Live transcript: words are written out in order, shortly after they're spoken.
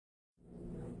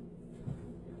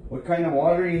What kind of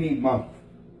water you need, Mom?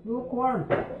 Lukewarm.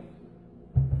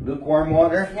 Lukewarm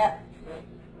water? Yeah.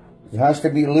 It has to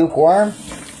be lukewarm?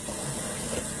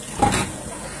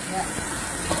 Yeah.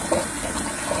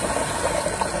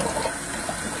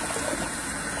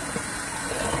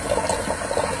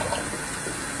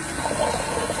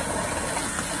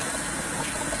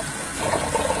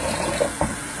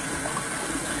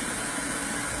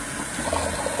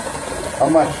 How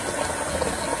much?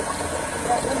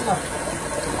 That's enough.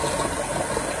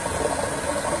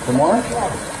 Some more?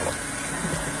 Yeah.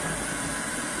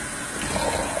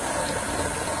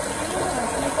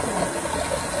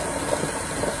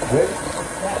 Good?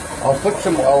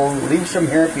 Yeah. I'll leave some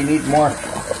here if you need more.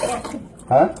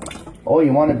 Huh? Oh,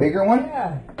 you want a bigger one?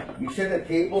 Yeah. You said a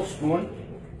tablespoon.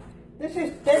 This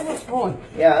is tablespoon.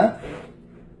 Yeah.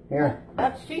 Here.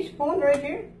 That's teaspoon right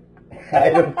here. I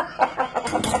don't.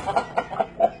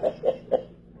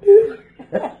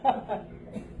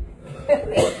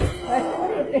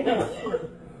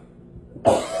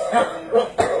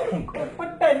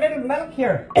 Put that little milk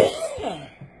here.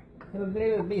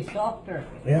 It'll be softer.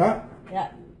 Yeah?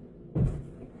 Yeah.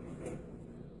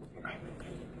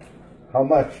 How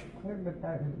much?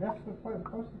 That's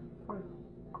the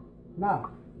now.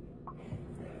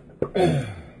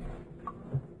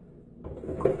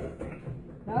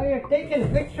 Now you're taking a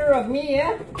picture of me,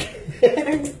 yeah?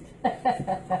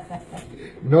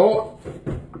 No,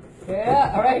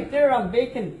 Yeah, right there I'm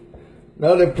baking.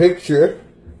 not a picture.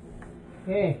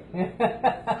 Okay.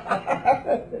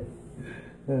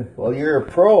 Well, you're a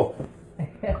pro.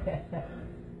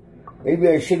 Maybe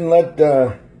I shouldn't let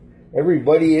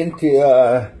everybody into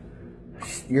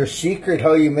your secret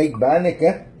how you make bannock,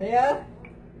 eh? Yeah?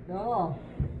 No.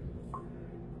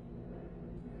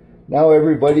 Now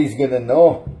everybody's gonna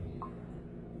know.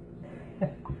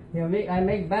 I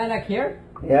make bannock here?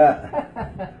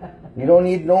 Yeah. You don't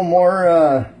need no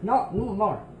more, No, no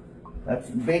more. that's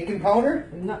baking powder?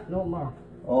 No more.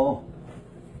 Oh.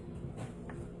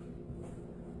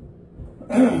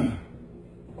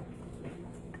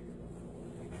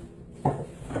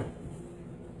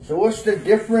 So what's the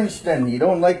difference then? You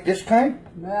don't like this kind?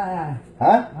 Nah,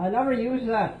 Huh? I never use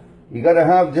that. You gotta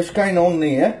have this kind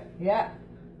only, eh? Yeah.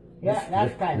 Yeah,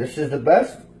 that's kind. This is the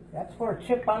best? That's for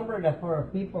chip Alberta for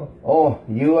people. Oh,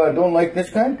 you don't like this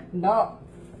kind? No.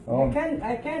 Oh.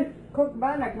 I can't cook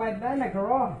bannock, my bannock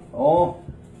raw. Oh.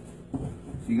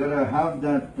 So you gotta have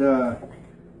that,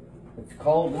 it's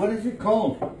called, what is it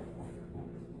called?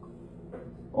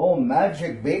 Oh,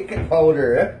 magic baking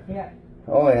powder, eh? Yeah.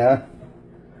 Oh, yeah.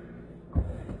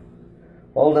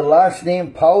 Well, the last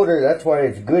name powder, that's why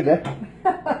it's good, eh?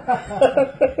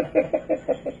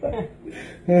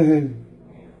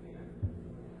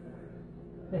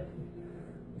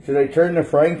 Should I turn the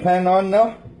frying pan on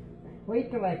now?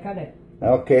 Wait till I cut it.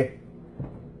 Okay.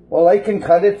 Well, I can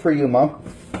cut it for you, Mom.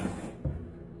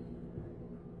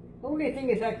 Only thing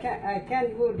is I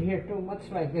can't do it here too much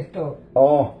like this though.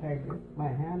 Oh. Like my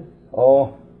hand.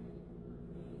 Oh.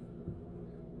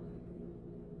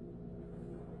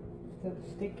 Still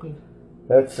sticky.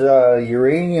 That's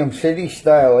Uranium City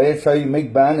style, eh? That's how you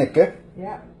make bannock, eh?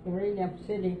 Yeah, Uranium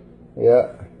City.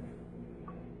 Yeah.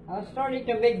 I was starting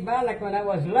to make bannock when I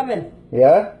was 11.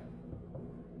 Yeah?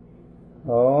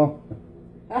 Oh.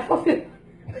 I hope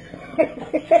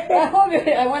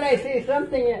when I say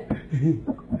something.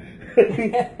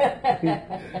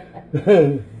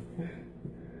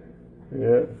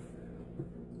 Yeah.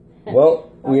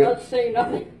 Well, I'm not saying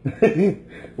nothing.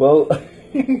 well,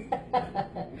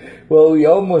 well, we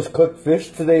almost cooked fish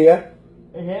today, yeah?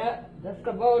 Yeah, just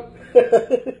about.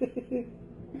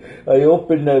 I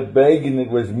opened that bag and it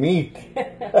was meat.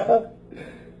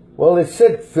 Well, it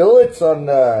said fillets on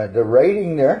the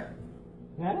writing there.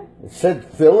 Huh? It said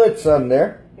fillets on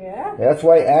there. Yeah? That's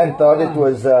why Ann thought it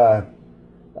was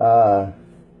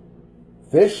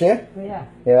fish, eh? Yeah.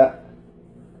 Yeah.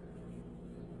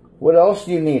 What else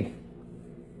do you need?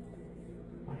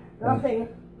 Nothing.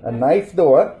 A knife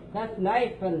though, huh? That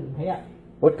knife and, yeah,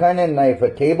 What kind of knife?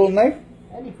 A table knife?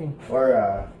 anything.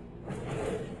 Or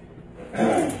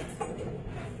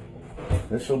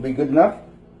this will be good enough?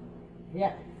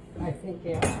 Yeah, I think,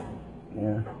 yeah.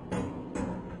 Yeah.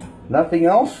 Nothing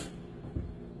else?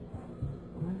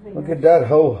 Nothing Look else. at that,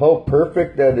 how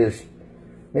perfect that is.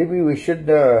 Maybe we should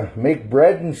make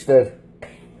bread instead.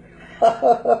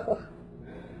 I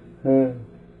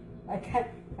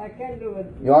can't do it.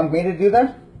 You want me to do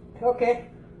that? Okay.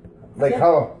 Like Yeah.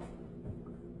 how?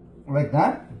 Like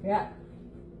that? Yeah.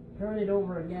 Turn it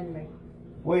over again, mate.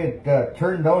 Wait, it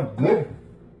turned out good.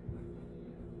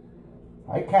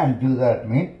 I can't do that,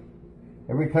 mate.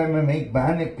 Every time I make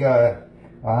bannock,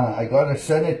 I gotta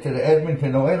send it to the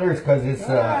Edmonton Oilers because it's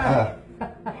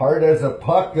hard as a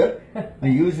puck. They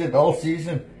use it all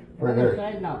season for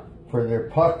their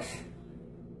pucks.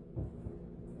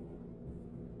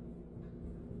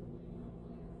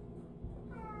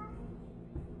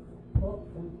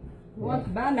 What's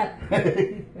bannock?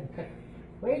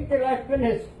 Wait till I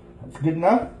finish. That's good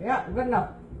enough? Yeah, good enough.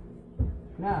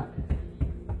 Now.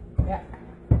 Yeah.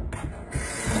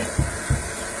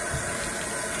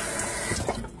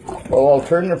 Well, I'll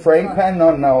turn the frying pan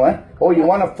on now, eh? Oh, you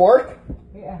want a fork?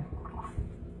 Yeah.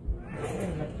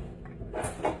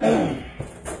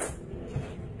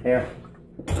 Here.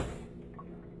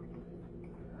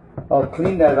 I'll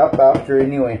clean that up after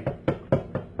anyway.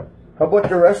 How about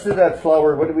the rest of that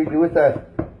flour? What do we do with that?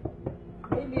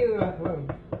 Maybe you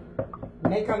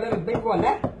make a little big one,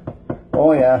 eh?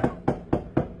 Oh, yeah.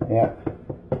 Yeah.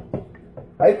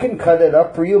 I can cut it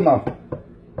up for you, Mom.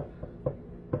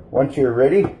 Once you're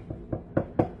ready.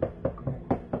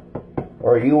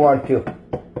 Or you want to?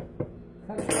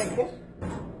 Cut it like this.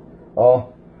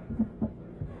 Oh.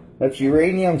 That's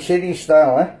Uranium City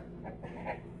style, eh?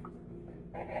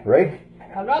 Right?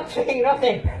 I'm not saying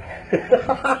nothing.